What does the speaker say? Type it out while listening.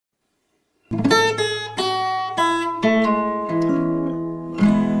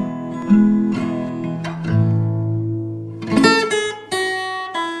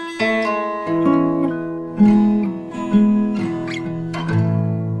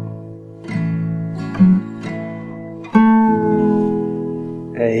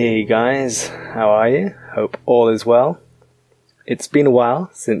Hey guys, how are you? Hope all is well. It's been a while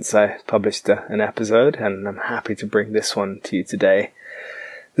since I published an episode, and I'm happy to bring this one to you today.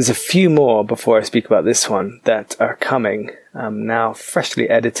 There's a few more before I speak about this one that are coming, now freshly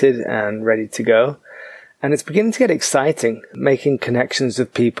edited and ready to go. And it's beginning to get exciting, making connections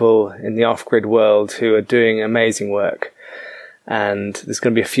with people in the off-grid world who are doing amazing work. And there's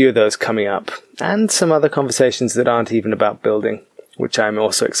going to be a few of those coming up, and some other conversations that aren't even about building, which I'm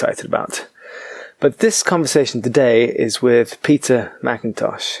also excited about. But this conversation today is with Peter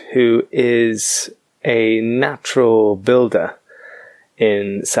McIntosh, who is a natural builder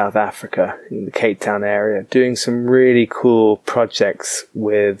in South Africa, in the Cape Town area, doing some really cool projects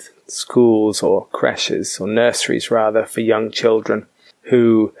with schools or creches, or nurseries rather, for young children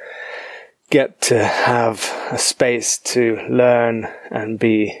who get to have a space to learn and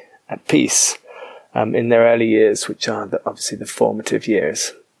be at peace in their early years, which are obviously the formative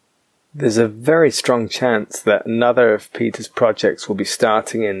years. There's a very strong chance that another of Peter's projects will be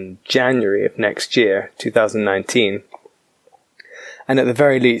starting in January of next year, 2019. And at the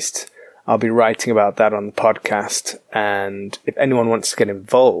very least, I'll be writing about that on the podcast. And if anyone wants to get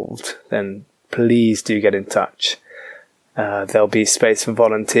involved, then please do get in touch. There'll be space for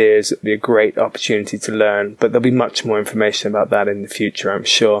volunteers. It'll be a great opportunity to learn, but there'll be much more information about that in the future, I'm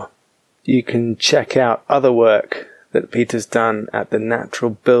sure. You can check out other work that Peter's done at the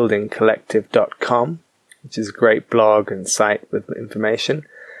naturalbuildingcollective.com, which is a great blog and site with information.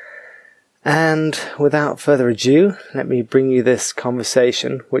 And without further ado, let me bring you this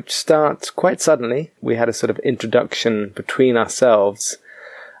conversation, which starts quite suddenly. We had a sort of introduction between ourselves,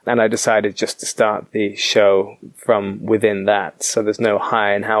 and I decided just to start the show from within that. So there's no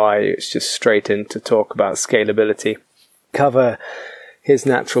hi and how are you? It's just straight in to talk about scalability. Cover his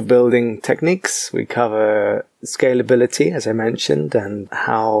natural building techniques. We cover scalability, as I mentioned, and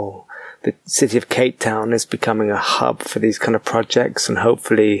how the city of Cape Town is becoming a hub for these kind of projects and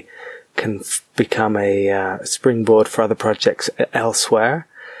hopefully can become a springboard for other projects elsewhere.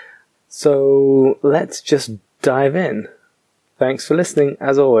 So let's just dive in. Thanks for listening,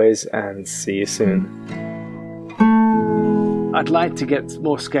 as always, and see you soon. I'd like to get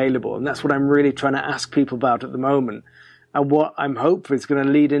more scalable, and that's what I'm really trying to ask people about at the moment. And what I'm hopeful is going to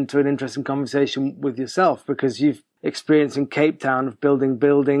lead into an interesting conversation with yourself, because you've experience in Cape Town of building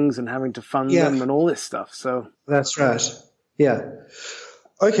buildings and having to fund them and all this stuff. So that's right. Yeah.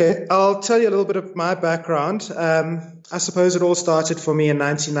 Okay, I'll tell you a little bit of my background. I suppose it all started for me in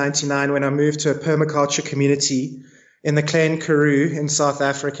 1999 when I moved to a permaculture community in the Klein Karoo in South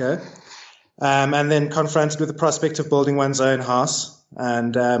Africa, and then confronted with the prospect of building one's own house.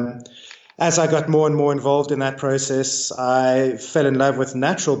 And as I got more and more involved in that process, I fell in love with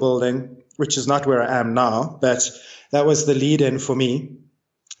natural building, which is not where I am now, but that was the lead-in for me.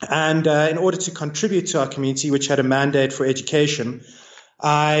 And in order to contribute to our community, which had a mandate for education,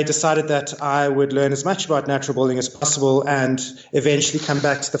 I decided that I would learn as much about natural building as possible and eventually come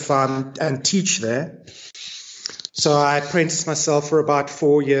back to the farm and teach there. So I apprenticed myself for about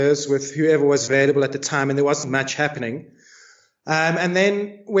 4 years with whoever was available at the time, and there wasn't much happening. And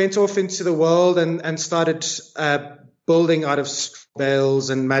then went off into the world and started building out of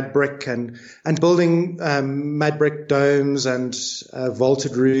straw-bales and mud brick and building mud brick domes and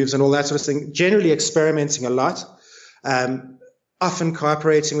vaulted roofs and all that sort of thing, generally experimenting a lot, often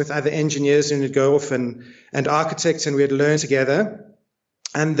cooperating with other engineers, and we'd go off and architects, and we'd learn together.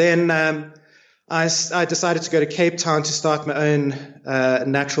 And then I decided to go to Cape Town to start my own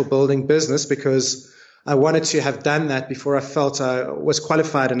natural building business, because I wanted to have done that before I felt I was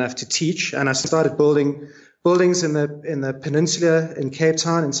qualified enough to teach. And I started building buildings in the peninsula in Cape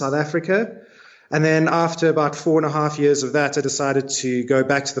Town in South Africa. And then after about 4.5 years of that, I decided to go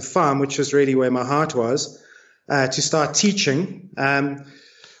back to the farm, which was really where my heart was, to start teaching.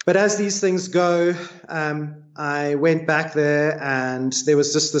 But as these things go, I went back there and there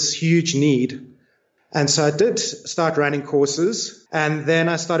was just this huge need. And so I did start running courses, and then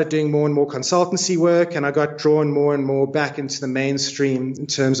I started doing more and more consultancy work, and I got drawn more and more back into the mainstream in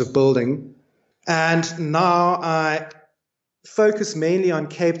terms of building. And now I focus mainly on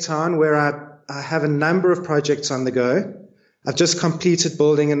Cape Town, where I have a number of projects on the go. I've just completed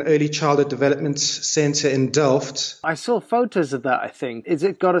building an early childhood development center in Delft. I saw photos of that, I think. Is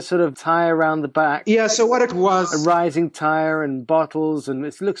it got a sort of tire around the back? Yeah, so what it was... A rising tire and bottles, and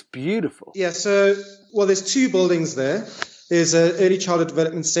it looks beautiful. Yeah, so, well, there's 2 buildings there. There's an early childhood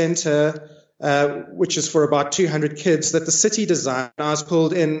development center, which is for about 200 kids, that the city designed. I was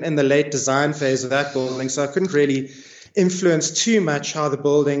pulled in the late design phase of that building, so I couldn't really influence too much how the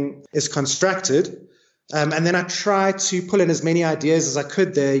building is constructed. And then I tried to pull in as many ideas as I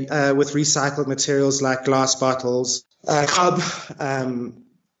could there with recycled materials like glass bottles, cob,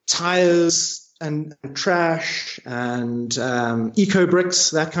 tires, and trash, and eco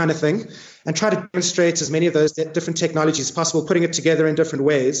bricks, that kind of thing, and try to demonstrate as many of those different technologies as possible, putting it together in different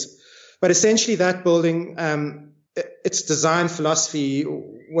ways. But essentially, that building, its design philosophy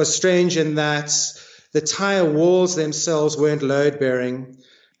was strange in that the tire walls themselves weren't load bearing.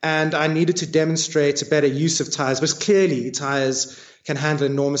 And I needed to demonstrate a better use of tires, because clearly tires can handle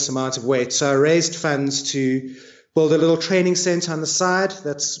an enormous amount of weight. So I raised funds to build a little training center on the side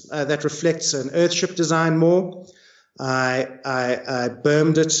that reflects an earthship design more. I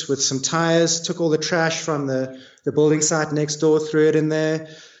bermed it with some tires, took all the trash from the building site next door, threw it in there,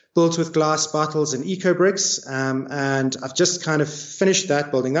 built with glass bottles and eco bricks. And I've just kind of finished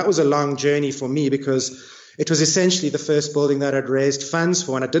that building. That was a long journey for me, because it was essentially the first building that I'd raised funds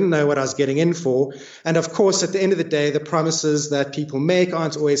for, and I didn't know what I was getting in for. And of course, at the end of the day, the promises that people make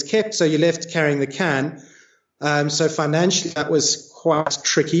aren't always kept, so you're left carrying the can. So financially, that was quite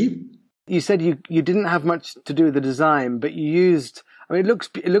tricky. You said you didn't have much to do with the design, but you used, I mean,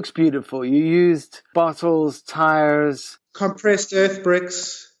 it looks beautiful. You used bottles, tires, compressed earth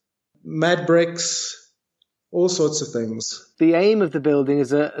bricks, mud bricks, all sorts of things. The aim of the building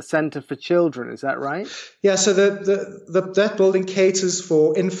is a centre for children, is that right? Yeah, so that building caters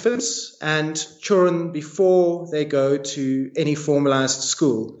for infants and children before they go to any formalized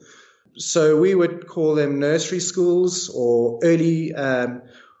school. So we would call them nursery schools or early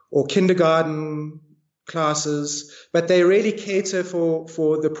or kindergarten classes, but they really cater for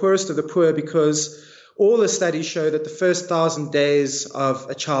the poorest of the poor, because all the studies show that the first 1,000 days of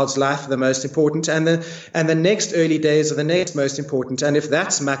a child's life are the most important, and the next early days are the next most important. And if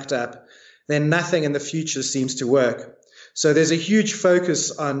that's mucked up, then nothing in the future seems to work. So there's a huge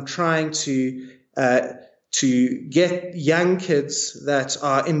focus on trying to get young kids that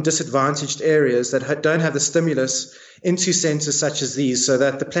are in disadvantaged areas that don't have the stimulus into centers such as these, so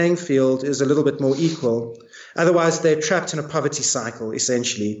that the playing field is a little bit more equal. Otherwise, they're trapped in a poverty cycle,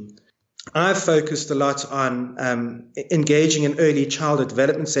 essentially. I've focused a lot on engaging in early childhood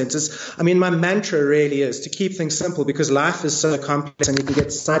development centers. I mean, my mantra really is to keep things simple, because life is so complex and you can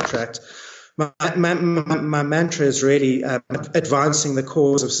get sidetracked. My mantra is really advancing the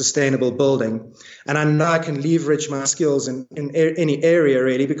cause of sustainable building. And I know I can leverage my skills in any area,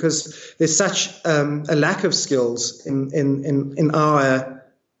 really, because there's such a lack of skills in our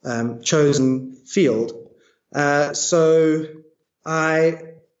chosen field. So I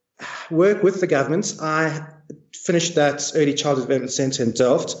work with the government. I finished that early childhood development center in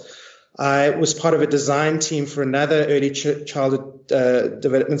Delft. I was part of a design team for another early childhood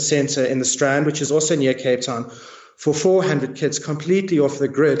development center in the Strand, which is also near Cape Town, for 400 kids completely off the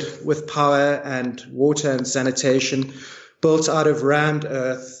grid, with power and water and sanitation, built out of rammed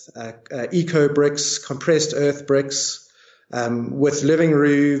earth, eco bricks, compressed earth bricks, with living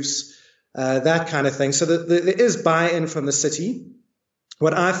roofs, that kind of thing. So there is buy-in from the city.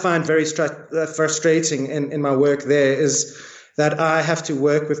 What I find very frustrating in my work there is that I have to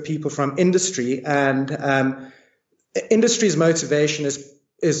work with people from industry, and industry's motivation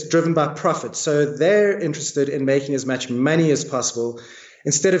is driven by profit. So they're interested in making as much money as possible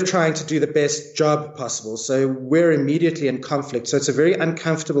instead of trying to do the best job possible. So we're immediately in conflict. So it's a very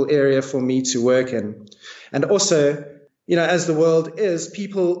uncomfortable area for me to work in. And also, as the world is,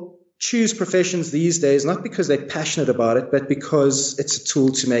 people choose professions these days not because they're passionate about it, but because it's a tool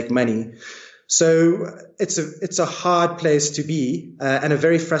to make money. So it's a hard place to be, and a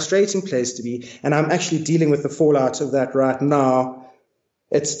very frustrating place to be. And I'm actually dealing with the fallout of that right now.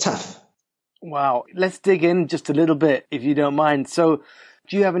 It's tough. Wow. Let's dig in just a little bit, if you don't mind. So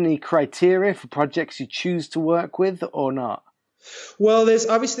do you have any criteria for projects you choose to work with or not? Well, there's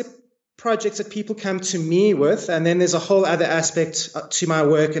obviously projects that people come to me with, and then there's a whole other aspect to my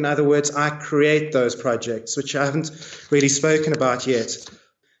work. In other words, I create those projects, which I haven't really spoken about yet.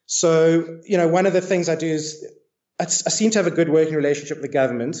 So, one of the things I do is I seem to have a good working relationship with the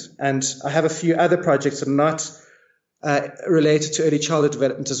government, and I have a few other projects that are not related to early childhood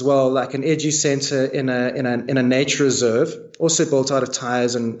development as well, like an edu center in a nature reserve, also built out of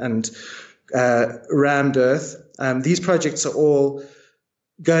tires and rammed earth. These projects are all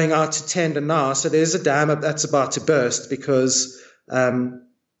going out to tender now. So there's a dam that's about to burst because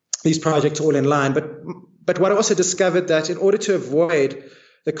these projects are all in line. But what I also discovered that in order to avoid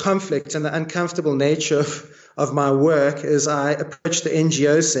the conflict and the uncomfortable nature of my work is I approach the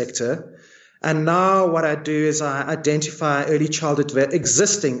NGO sector. And now what I do is I identify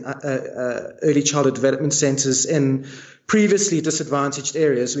existing early childhood development centers in previously disadvantaged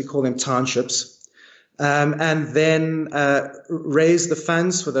areas. We call them townships. and then raise the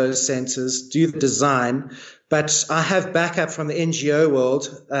funds for those centers, do the design. But I have backup from the NGO world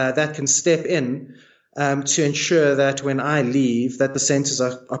that can step in to ensure that when I leave, that the centers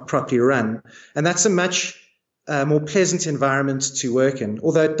are properly run. And that's a much more pleasant environment to work in,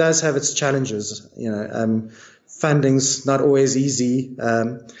 although it does have its challenges. Funding's not always easy.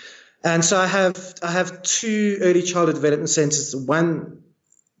 And so I have two early childhood development centers, one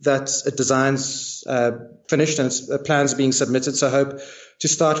that design's finished and plans are being submitted. So I hope to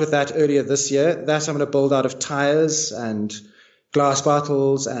start with that earlier this year. That I'm going to build out of tires and glass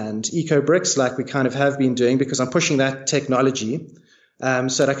bottles and eco bricks like we kind of have been doing, because I'm pushing that technology so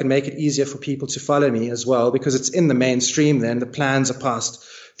that I can make it easier for people to follow me as well, because it's in the mainstream then. The plans are passed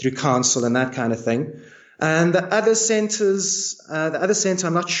through council and that kind of thing. And the other center,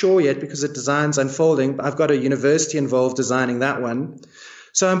 I'm not sure yet because the design's unfolding, but I've got a university involved designing that one.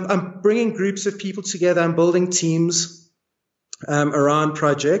 So I'm bringing groups of people together. I'm building teams around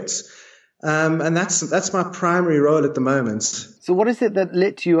projects. And that's my primary role at the moment. So what is it that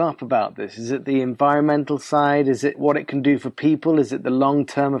lit you up about this? Is it the environmental side? Is it what it can do for people? Is it the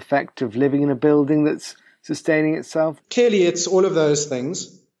long-term effect of living in a building that's sustaining itself? Clearly, it's all of those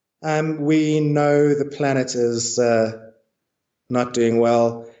things. We know the planet is not doing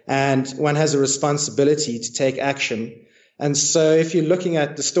well, and one has a responsibility to take action. And so if you're looking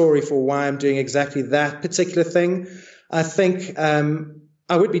at the story for why I'm doing exactly that particular thing, I think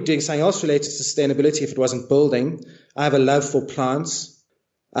I would be doing something else related to sustainability if it wasn't building. I have a love for plants.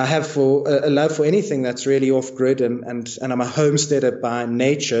 I have a love for anything that's really off-grid, and I'm a homesteader by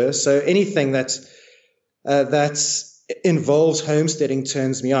nature. So anything that involves homesteading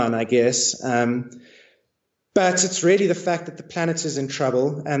turns me on, I guess. But it's really the fact that the planet is in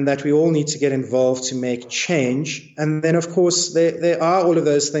trouble and that we all need to get involved to make change. And then, of course, there are all of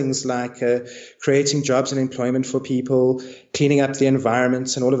those things like creating jobs and employment for people, cleaning up the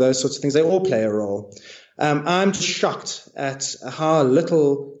environment, and all of those sorts of things. They all play a role. I'm just shocked at how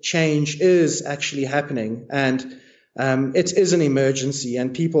little change is actually happening. And it is an emergency,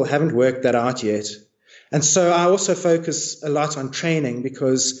 and people haven't worked that out yet. And so I also focus a lot on training,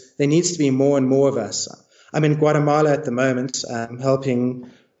 because there needs to be more and more of us. I'm in Guatemala at the moment, helping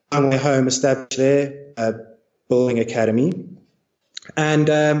On Way Home establish their building academy. And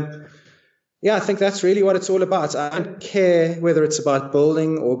I think that's really what it's all about. I don't care whether it's about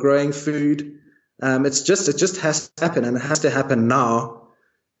building or growing food. It just has to happen, and it has to happen now.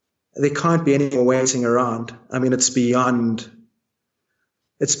 There can't be any more waiting around. I mean, it's beyond.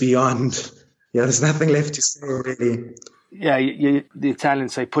 Yeah, there's nothing left to say, really. Yeah, the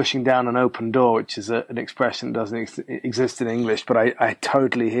Italians say pushing down an open door, which is an expression that doesn't exist in English, but I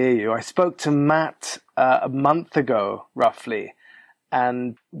totally hear you. I spoke to Matt a month ago, roughly,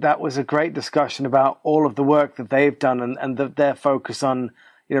 and that was a great discussion about all of the work that they've done and their focus on,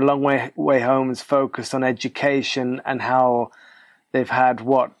 Long Way Home's focus on education, and how they've had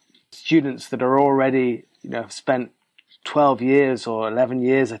students that are already, spent 12 years or 11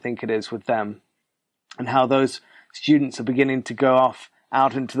 years, I think it is, with them, and how those students are beginning to go off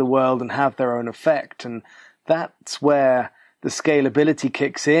out into the world and have their own effect. And that's where the scalability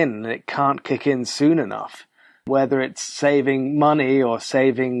kicks in, and it can't kick in soon enough, whether it's saving money or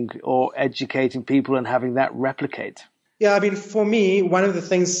educating people and having that replicate. Yeah, I mean, for me, one of the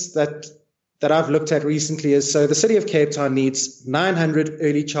things that I've looked at recently is, so the city of Cape Town needs 900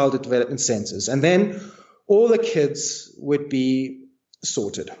 early childhood development centers, and then all the kids would be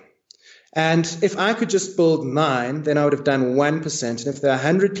sorted. And if I could just build 9, then I would have done 1%. And if there are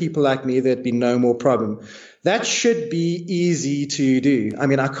 100 people like me, there'd be no more problem. That should be easy to do. I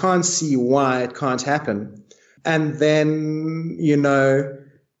mean, I can't see why it can't happen. And then,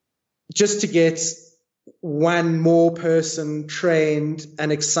 just to get one more person trained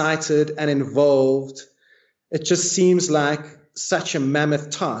and excited and involved, it just seems like such a mammoth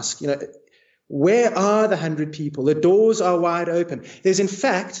task. Where are the 100 people? The doors are wide open. There's, in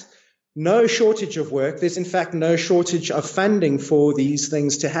fact, no shortage of work. There's, in fact, no shortage of funding for these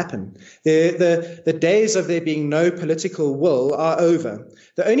things to happen. The days of there being no political will are over.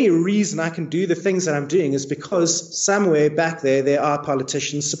 The only reason I can do the things that I'm doing is because somewhere back there are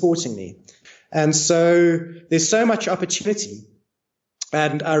politicians supporting me. And so there's so much opportunity.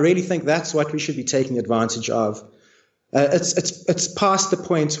 And I really think that's what we should be taking advantage of. It's past the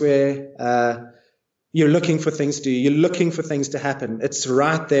point where you're looking for things to do. You're looking for things to happen. It's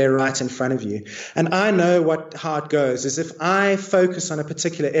right there, right in front of you. And I know how it goes is if I focus on a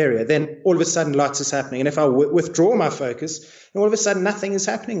particular area, then all of a sudden lots is happening. And if I withdraw my focus, then all of a sudden nothing is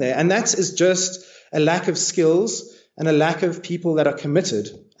happening there. And that is just a lack of skills and a lack of people that are committed.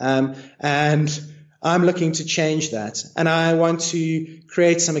 And I'm looking to change that. And I want to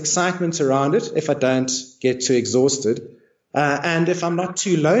create some excitement around it if I don't get too exhausted. And if I'm not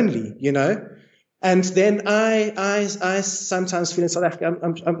too lonely, And then I sometimes feel in South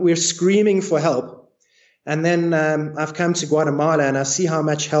Africa, we're screaming for help. And then I've come to Guatemala and I see how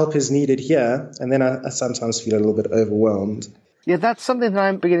much help is needed here. And then I sometimes feel a little bit overwhelmed. Yeah, that's something that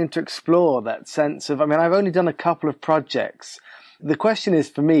I'm beginning to explore, that sense of, I've only done a couple of projects. The question is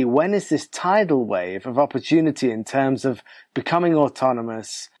for me, when is this tidal wave of opportunity in terms of becoming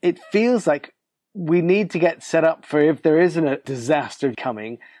autonomous? It feels like we need to get set up for if there isn't a disaster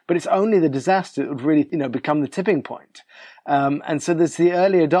coming, but it's only the disaster that would really, become the tipping point. And so there's the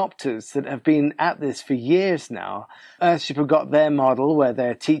early adopters that have been at this for years now. Earthship have got their model where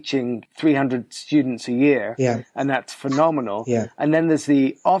they're teaching 300 students a year. Yeah. And that's phenomenal. Yeah. And then there's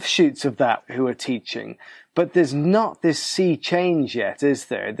the offshoots of that who are teaching. But there's not this sea change yet, is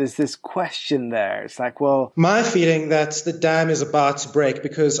there? There's this question there. It's like, well... My feeling that the dam is about to break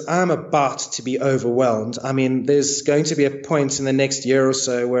because I'm about to be overwhelmed. There's going to be a point in the next year or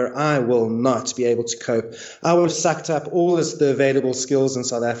so where I will not be able to cope. I will have sucked up all the available skills in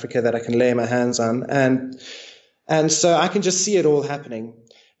South Africa that I can lay my hands on. And so I can just see it all happening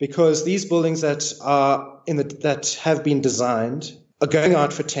because these buildings that have been designed are going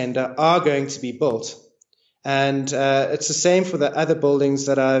out for tender, are going to be built. And it's the same for the other buildings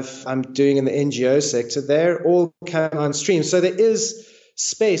that I'm doing in the NGO sector. They're all coming on stream. So there is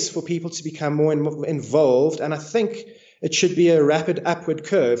space for people to become more involved. And I think it should be a rapid upward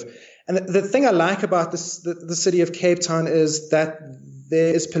curve. And the thing I like about the city of Cape Town is that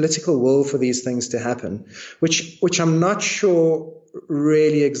there is political will for these things to happen, which I'm not sure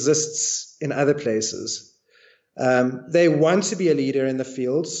really exists in other places. They want to be a leader in the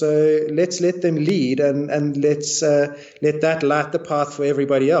field, so let's let them lead and let's let that light the path for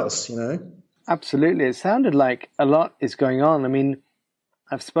everybody else, Absolutely. It sounded like a lot is going on.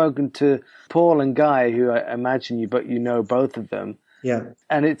 I've spoken to Paul and Guy, who I imagine you know both of them. Yeah.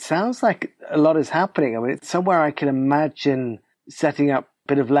 And it sounds like a lot is happening. It's somewhere I can imagine setting up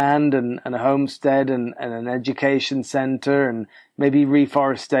a bit of land and a homestead and an education center and maybe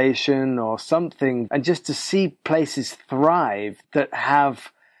reforestation or something, and just to see places thrive that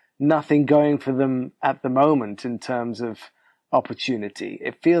have nothing going for them at the moment in terms of opportunity.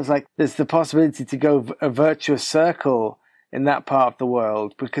 It feels like there's the possibility to go a virtuous circle in that part of the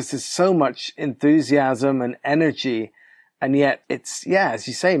world because there's so much enthusiasm and energy. And yet it's, as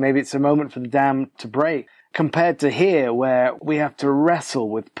you say, maybe it's a moment for the dam to break compared to here where we have to wrestle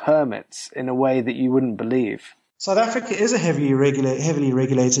with permits in a way that you wouldn't believe. South Africa is a heavily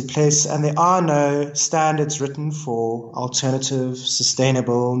regulated place, and there are no standards written for alternative,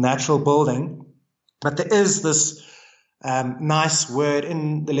 sustainable, natural building. But there is this nice word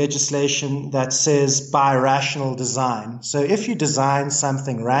in the legislation that says by rational design. So if you design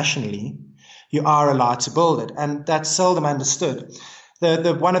something rationally, you are allowed to build it, and that's seldom understood.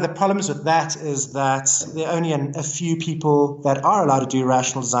 One of the problems with that is that there are only a few people that are allowed to do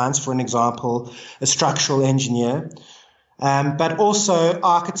rational designs. For an example, a structural engineer, but also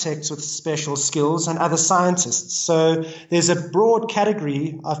architects with special skills and other scientists. So there's a broad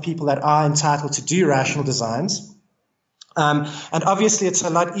category of people that are entitled to do rational designs. And obviously it's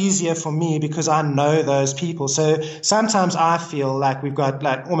a lot easier for me because I know those people. So sometimes I feel like we've got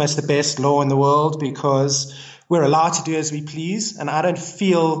like almost the best law in the world because we're allowed to do as we please. And I don't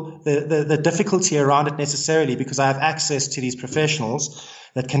feel the difficulty around it necessarily because I have access to these professionals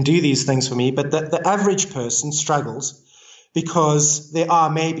that can do these things for me. But the average person struggles because there are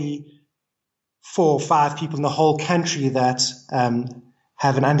maybe 4 or 5 people in the whole country that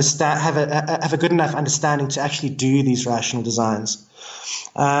have a good enough understanding to actually do these rational designs.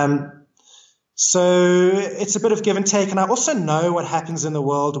 So it's a bit of give and take. And I also know what happens in the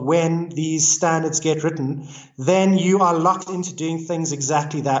world when these standards get written, then you are locked into doing things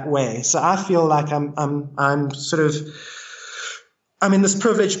exactly that way. So I feel like I'm in this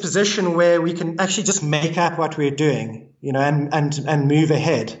privileged position where we can actually just make up what we're doing, and move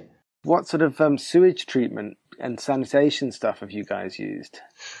ahead. What sort of sewage treatment and sanitation stuff have you guys used?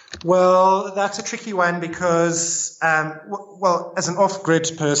 Well, that's a tricky one because, as an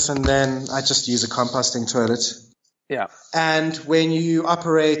off-grid person, then I just use a composting toilet. Yeah. And when you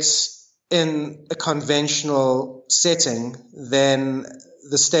operate in a conventional setting, then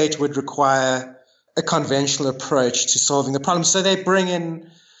the state would require a conventional approach to solving the problem. So they bring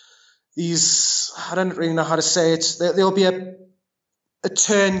in these, I don't really know how to say it, there'll be a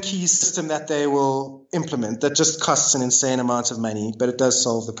turnkey system that they will implement that just costs an insane amount of money, but it does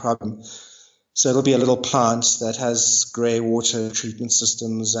solve the problem. So it'll be a little plant that has grey water treatment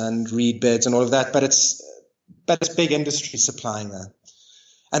systems and reed beds and all of that, but it's big industry supplying that.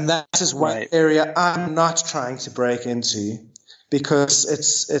 And that is one area I'm not trying to break into because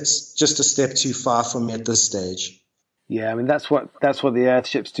it's just a step too far for me at this stage. Yeah, I mean that's what the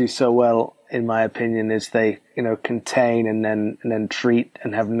earthships do so well, in my opinion, is they contain and then treat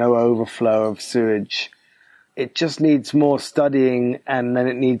and have no overflow of sewage. It just needs more studying, and then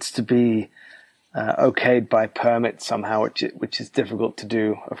it needs to be okayed by permit somehow, which is difficult to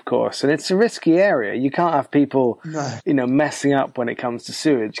do, of course. And it's a risky area. You can't have people, messing up when it comes to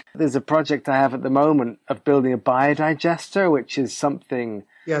sewage. There's a project I have at the moment of building a biodigester, which is something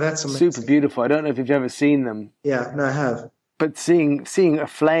that's amazing. Super beautiful. I don't know if you've ever seen them. Yeah, no, I have. But seeing a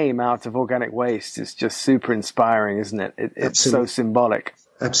flame out of organic waste is just super inspiring, isn't it? It's so symbolic.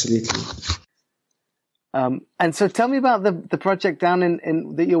 Absolutely. And so tell me about the project down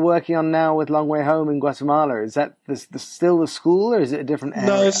in that you're working on now with Long Way Home in Guatemala. Is that still the school, or is it a different area?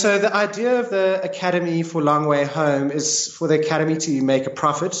 No, so the idea of the Academy for Long Way Home is for the Academy to make a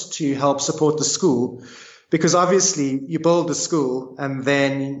profit to help support the school. Because obviously you build the school and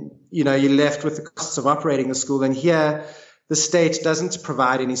then, you're left with the costs of operating the school. And here the state doesn't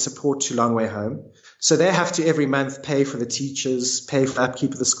provide any support to Long Way Home. So they have to every month pay for the teachers, pay for the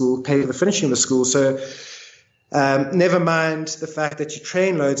upkeep of the school, pay for the finishing of the school. So never mind the fact that you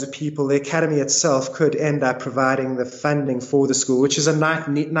train loads of people, the academy itself could end up providing the funding for the school, which is a nice,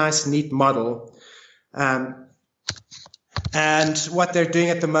 neat model. And what they're doing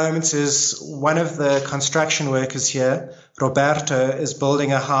at the moment is one of the construction workers here, Roberto, is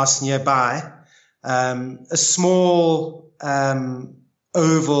building a house nearby, a small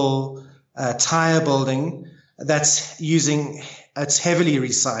oval tire building it's heavily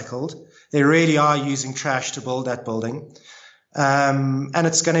recycled. They really are using trash to build that building. And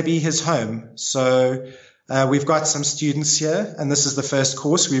it's going to be his home. So we've got some students here, and this is the first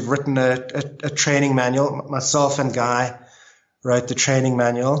course. We've written a training manual. Myself and Guy wrote the training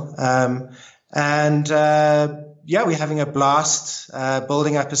manual. We're having a blast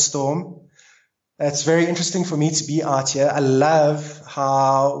building up a storm. It's very interesting for me to be out here. I love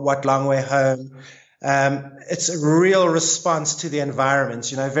what Long Way Home, it's a real response to the environment.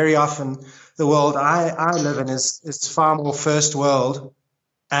 Very often the world I live in is far more first world,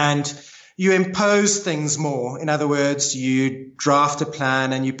 and you impose things more. In other words, you draft a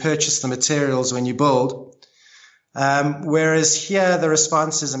plan and you purchase the materials when you build. Whereas here the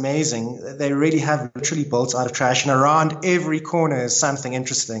response is amazing. They really have literally built out of trash, and around every corner is something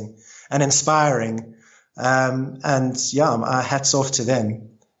interesting and inspiring. My hats off to them.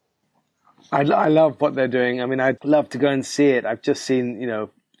 I love what they're doing. I mean, I'd love to go and see it. I've just seen,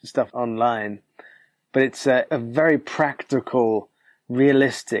 stuff online, but it's a very practical,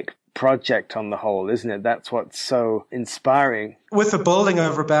 realistic project on the whole, isn't it? That's what's so inspiring. With the building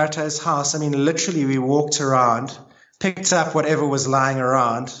of Roberto's house, I mean, literally we walked around, picked up whatever was lying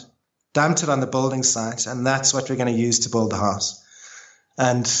around, dumped it on the building site, and that's what we're going to use to build the house.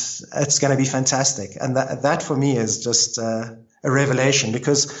 And it's going to be fantastic. And that for me is just a revelation,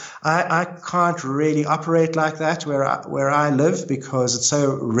 because I can't really operate like that where I live, because it's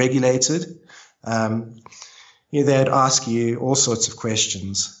so regulated. They'd ask you all sorts of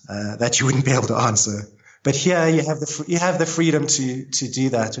questions that you wouldn't be able to answer. But here you have the freedom to do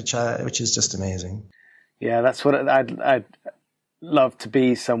that, which is just amazing. Yeah, that's what I'd love to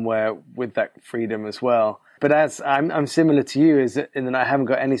be, somewhere with that freedom as well. But as I'm similar to you, in that I haven't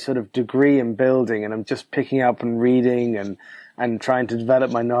got any sort of degree in building, and I'm just picking up and reading and trying to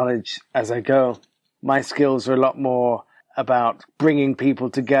develop my knowledge as I go. My skills are a lot more about bringing people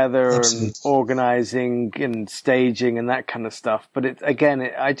together. Absolutely. And organizing and staging and that kind of stuff. But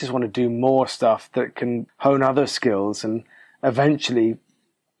I just want to do more stuff that can hone other skills and eventually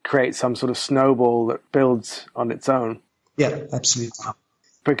create some sort of snowball that builds on its own. Yeah, absolutely.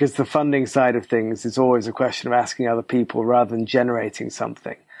 Because the funding side of things is always a question of asking other people rather than generating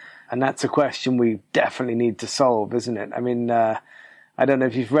something. And that's a question we definitely need to solve, isn't it? I mean, I don't know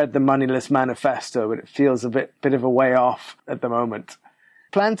if you've read the Moneyless Manifesto, but it feels a bit of a way off at the moment.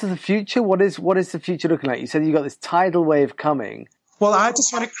 Plan to the future? What is the future looking like? You said you got this tidal wave coming. Well, I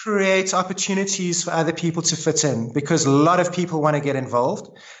just want to create opportunities for other people to fit in, because a lot of people want to get involved,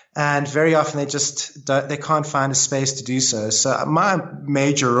 and very often they can't find a space to do so. So my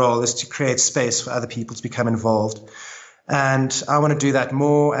major role is to create space for other people to become involved. And I want to do that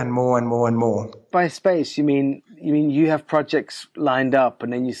more and more and more and more. By space, you mean you have projects lined up,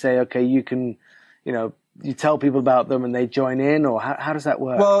 and then you say, okay, you can, you tell people about them and they join in, or how does that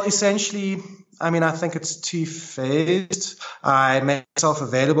work? Well, essentially, I think it's two-phased. I make myself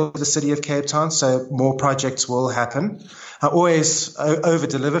available to the city of Cape Town, so more projects will happen. I always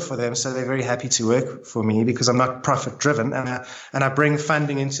over-deliver for them, so they're very happy to work for me because I'm not profit-driven, and I bring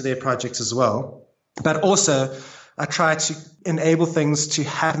funding into their projects as well. But also, I try to enable things to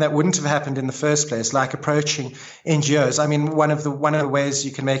happen that wouldn't have happened in the first place, like approaching NGOs. One of the ways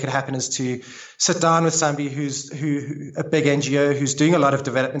you can make it happen is to sit down with somebody who's a big NGO who's doing a lot of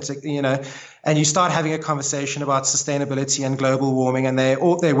development, and you start having a conversation about sustainability and global warming, and they're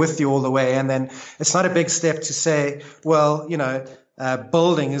with you all the way. And then it's not a big step to say, well,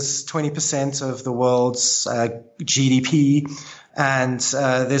 building is 20% of the world's GDP. And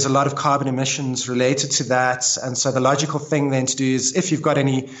there's a lot of carbon emissions related to that. And so the logical thing then to do is, if you've got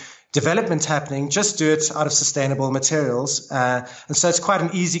any development happening, just do it out of sustainable materials. And so it's quite an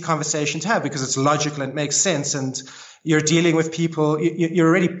easy conversation to have because it's logical and it makes sense. And you're dealing with people, you're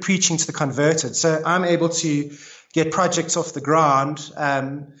already preaching to the converted. So I'm able to get projects off the ground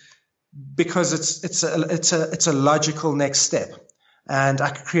because it's a logical next step. And I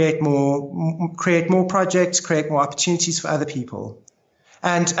could create more projects, create more opportunities for other people.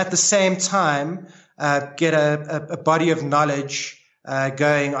 And at the same time, get a body of knowledge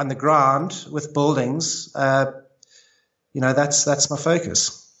going on the ground with buildings. That's my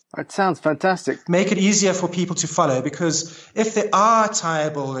focus. It sounds fantastic. Make it easier for people to follow, because if there are tire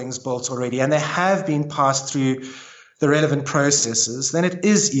buildings built already and they have been passed through the relevant processes, then it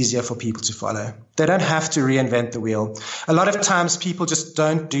is easier for people to follow. They don't have to reinvent the wheel. A lot of times people just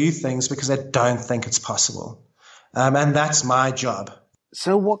don't do things because they don't think it's possible. And that's my job.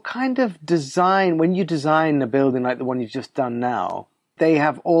 So what kind of design, when you design a building like the one you've just done now, they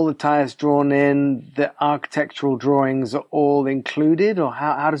have all the tires drawn in, the architectural drawings are all included, or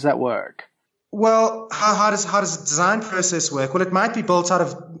how does that work? Well, how does the design process work? Well, it might be built out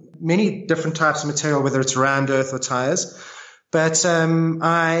of many different types of material, whether it's round earth or tires. But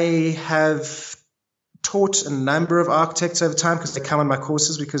I have taught a number of architects over time because they come on my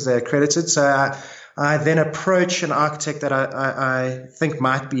courses because they're accredited. So I then approach an architect that I think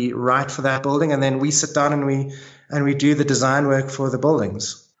might be right for that building, and then we sit down and we do the design work for the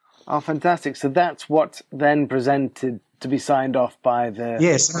buildings. Oh, fantastic. So that's what's then presented to be signed off by the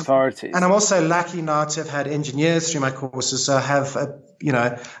authorities. And I'm also lucky now to have had engineers through my courses, so I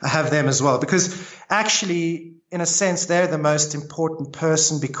have them as well, because actually, in a sense, they're the most important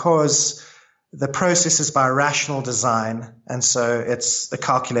person because the process is by rational design, and so it's a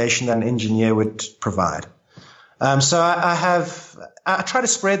calculation that an engineer would provide. So I try to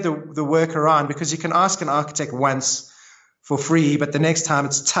spread the work around, because you can ask an architect once for free, but the next time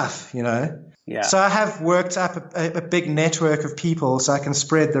it's tough, Yeah. So I have worked up a big network of people so I can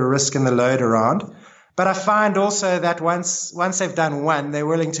spread the risk and the load around. But I find also that once they've done one, they're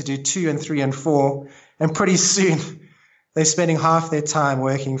willing to do 2 and 3 and 4. And pretty soon they're spending half their time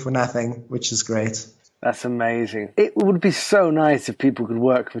working for nothing, which is great. That's amazing. It would be so nice if people could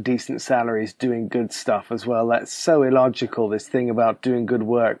work for decent salaries doing good stuff as well. That's so illogical, this thing about doing good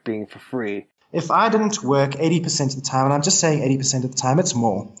work being for free. If I didn't work 80% of the time, and I'm just saying 80% of the time, it's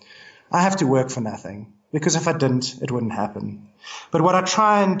more, I have to work for nothing, because if I didn't, it wouldn't happen. But what I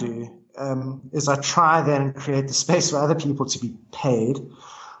try and do is I try then create the space for other people to be paid.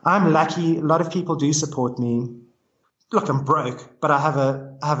 I'm lucky. A lot of people do support me. Look, I'm broke, but I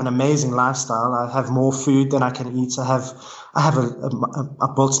have an amazing lifestyle. I have more food than I can eat. I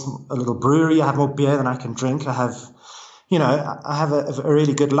built a little brewery. I have more beer than I can drink. I have a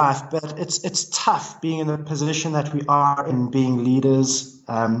really good life, but it's tough being in the position that we are in, being leaders,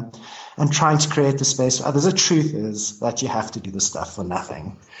 and trying to create the space for others. The truth is that you have to do this stuff for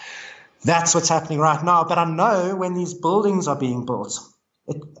nothing. That's what's happening right now. But I know when these buildings are being built,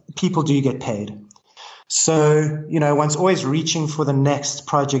 people do get paid. So, one's always reaching for the next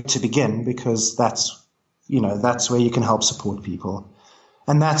project to begin, because that's where you can help support people.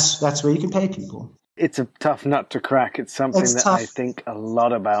 And that's where you can pay people. It's a tough nut to crack. It's something that tough. I think a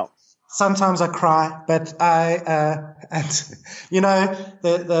lot about. Sometimes I cry, but the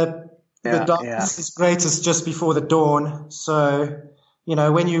darkness is greatest just before the dawn. So,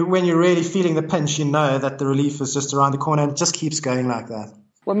 when you're really feeling the pinch, that the relief is just around the corner, and it just keeps going like that.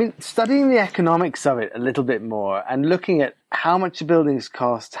 Well, studying the economics of it a little bit more and looking at how much the buildings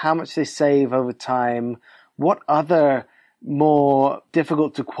cost, how much they save over time, what other more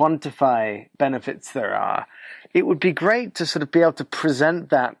difficult to quantify benefits there are, it would be great to sort of be able to present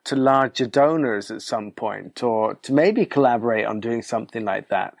that to larger donors at some point, or to maybe collaborate on doing something like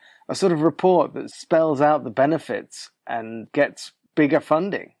that. A sort of report that spells out the benefits and gets bigger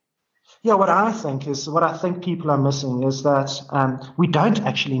funding. Yeah, what I think people are missing is that we don't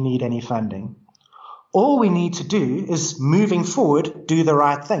actually need any funding. All we need to do is, moving forward, do the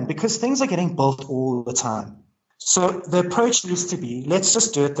right thing, because things are getting built all the time. So the approach needs to be, let's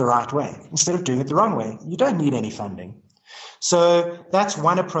just do it the right way instead of doing it the wrong way. You don't need any funding. So that's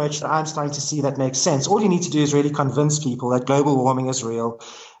one approach that I'm starting to see that makes sense. All you need to do is really convince people that global warming is real,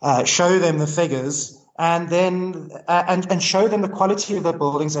 show them the figures, and then and show them the quality of the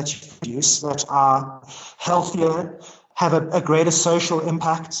buildings that you produce that are healthier, have a greater social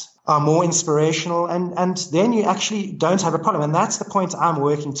impact, are more inspirational, and then you actually don't have a problem. And that's the point I'm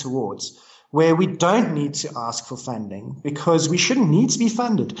working towards, where we don't need to ask for funding because we shouldn't need to be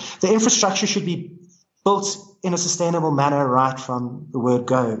funded. The infrastructure should be built in a sustainable manner right from the word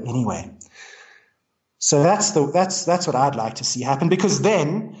go anyway. So that's what I'd like to see happen, because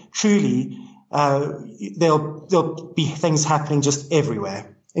then truly there'll be things happening just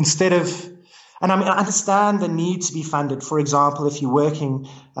everywhere instead of. And I mean, I understand the need to be funded. For example, if you're working,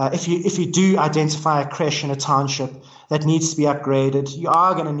 if you do identify a creche in a township that needs to be upgraded, you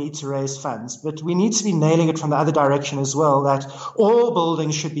are going to need to raise funds. But we need to be nailing it from the other direction as well, that all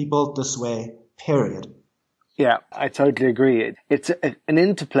buildings should be built this way, period. Yeah, I totally agree. It's an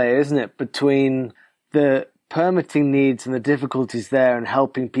interplay, isn't it, between the permitting needs and the difficulties there and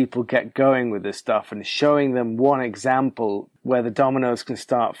helping people get going with this stuff and showing them one example where the dominoes can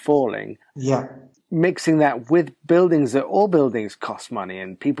start falling. Yeah. Mixing that with buildings, that all buildings cost money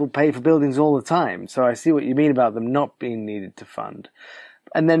and people pay for buildings all the time. So I see what you mean about them not being needed to fund.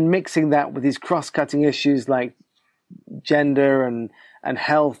 And then mixing that with these cross-cutting issues like gender and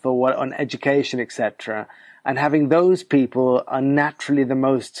health or on education, etc. And having those people are naturally the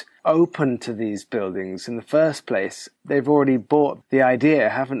most open to these buildings in the first place. They've already bought the idea,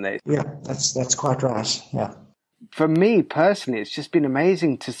 haven't they? Yeah, that's quite right. Yeah. For me personally, it's just been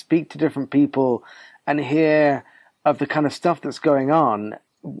amazing to speak to different people and hear of the kind of stuff that's going on,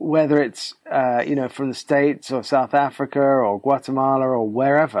 whether it's from the States or South Africa or Guatemala or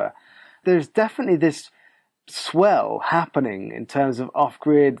wherever. There's definitely this swell happening in terms of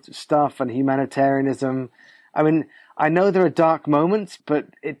off-grid stuff and humanitarianism. I mean, I know there are dark moments, but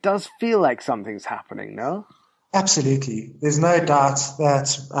it does feel like something's happening, no? Absolutely. There's no doubt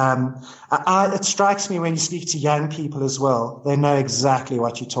that it strikes me when you speak to young people as well. They know exactly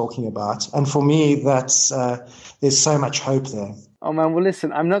what you're talking about. And for me, there's so much hope there. Oh, man. Well,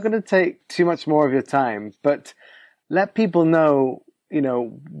 listen, I'm not going to take too much more of your time, but let people know,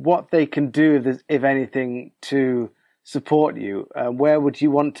 what they can do, if anything, to support you. Where would you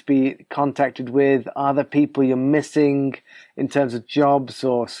want to be contacted with? Are there people you're missing in terms of jobs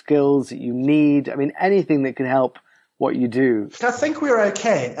or skills that you need? I mean, anything that can help what you do. I think we're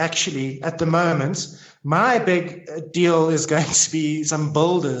okay, actually, at the moment. My big deal is going to be some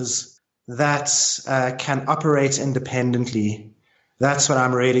builders that can operate independently. That's what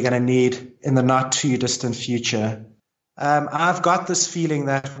I'm really going to need in the not too distant future. I've got this feeling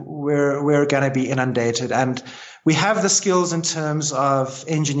that we're going to be inundated, and we have the skills in terms of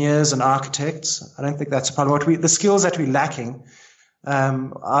engineers and architects. I don't think that's a problem. The skills that we're lacking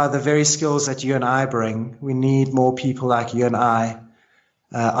are the very skills that you and I bring. We need more people like you and I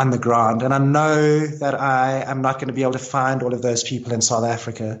on the ground. And I know that I am not going to be able to find all of those people in South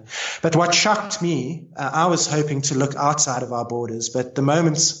Africa. But what shocked me, I was hoping to look outside of our borders, but the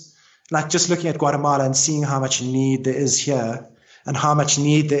moments, like just looking at Guatemala and seeing how much need there is here and how much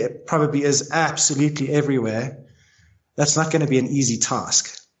need there probably is absolutely everywhere, that's not going to be an easy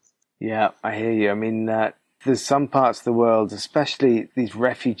task. Yeah, I hear you. I mean, there's some parts of the world, especially these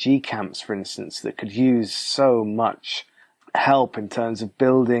refugee camps, for instance, that could use so much help in terms of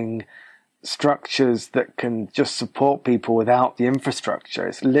building structures that can just support people without the infrastructure.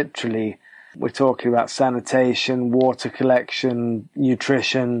 It's literally, we're talking about sanitation, water collection,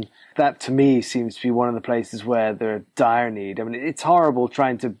 nutrition. That to me seems to be one of the places where there's dire need. I mean, it's horrible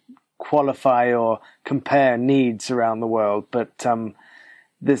trying to qualify or compare needs around the world, but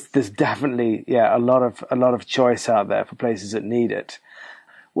there's definitely a lot of choice out there for places that need it.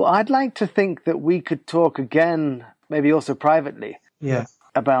 Well, I'd like to think that we could talk again, maybe also privately,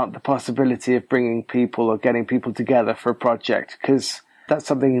 about the possibility of bringing people or getting people together for a project, because that's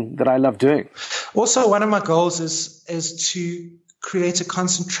something that I love doing. Also, one of my goals is to create a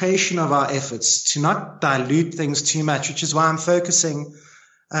concentration of our efforts, to not dilute things too much, which is why I'm focusing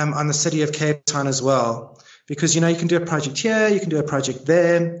on the city of Cape Town as well. Because, you can do a project here, you can do a project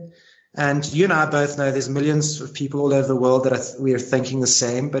there. And you and I both know there's millions of people all over the world that we are thinking the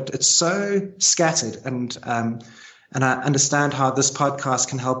same, but it's so scattered. And I understand how this podcast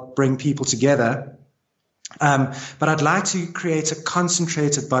can help bring people together. But I'd like to create a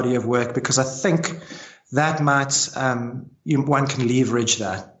concentrated body of work because I think that might, one can leverage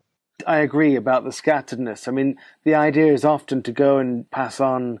that. I agree about the scatteredness. I mean, the idea is often to go and pass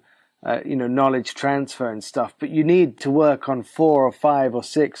on, knowledge transfer and stuff, but you need to work on 4 or 5 or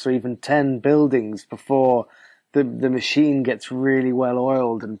 6 or even 10 buildings before the machine gets really well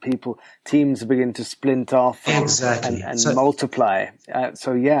oiled and teams begin to splint off and multiply.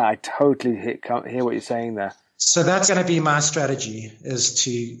 So yeah, I totally hear what you're saying there. So that's going to be my strategy, is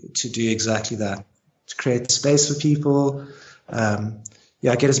to do exactly that, to create space for people,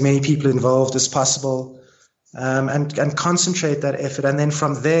 get as many people involved as possible, and concentrate that effort, and then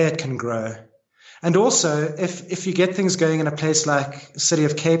from there it can grow. And also, if you get things going in a place like the city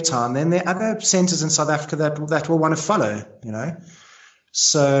of Cape Town, then there are other centres in South Africa that will want to follow,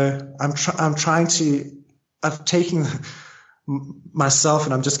 So I've taken myself,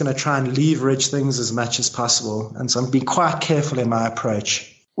 and I'm just going to try and leverage things as much as possible. And so I'm being quite careful in my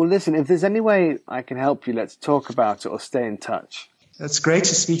approach. Well, listen, if there's any way I can help you, let's talk about it or stay in touch. It's great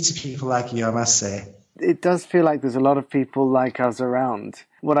to speak to people like you, I must say. It does feel like there's a lot of people like us around.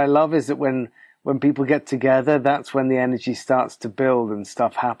 What I love is that when people get together, that's when the energy starts to build and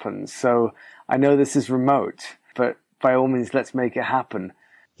stuff happens. So I know this is remote, but by all means, let's make it happen.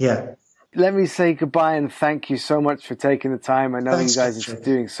 Yeah. Let me say goodbye and thank you so much for taking the time. I know you guys are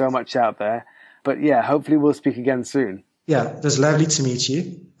doing so much out there. But yeah, hopefully we'll speak again soon. Yeah, it was lovely to meet you.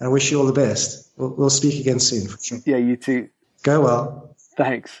 And I wish you all the best. We'll speak again soon, for sure. Yeah, you too. Go well.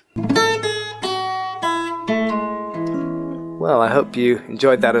 Thanks. Well, I hope you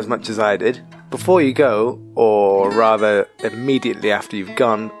enjoyed that as much as I did. Before you go, or rather immediately after you've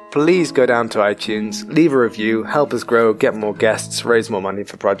gone, please go down to iTunes, leave a review, help us grow, get more guests, raise more money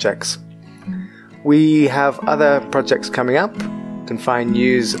for projects. We have other projects coming up. You can find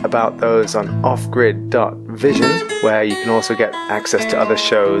news about those on offgrid.vision, where you can also get access to other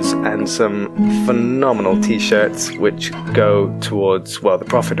shows and some phenomenal t-shirts which go towards, the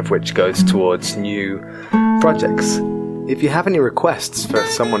profit of which goes towards new projects. If you have any requests for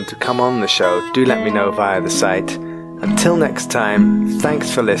someone to come on the show, do let me know via the site. Until next time,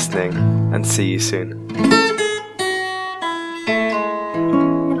 thanks for listening and see you soon.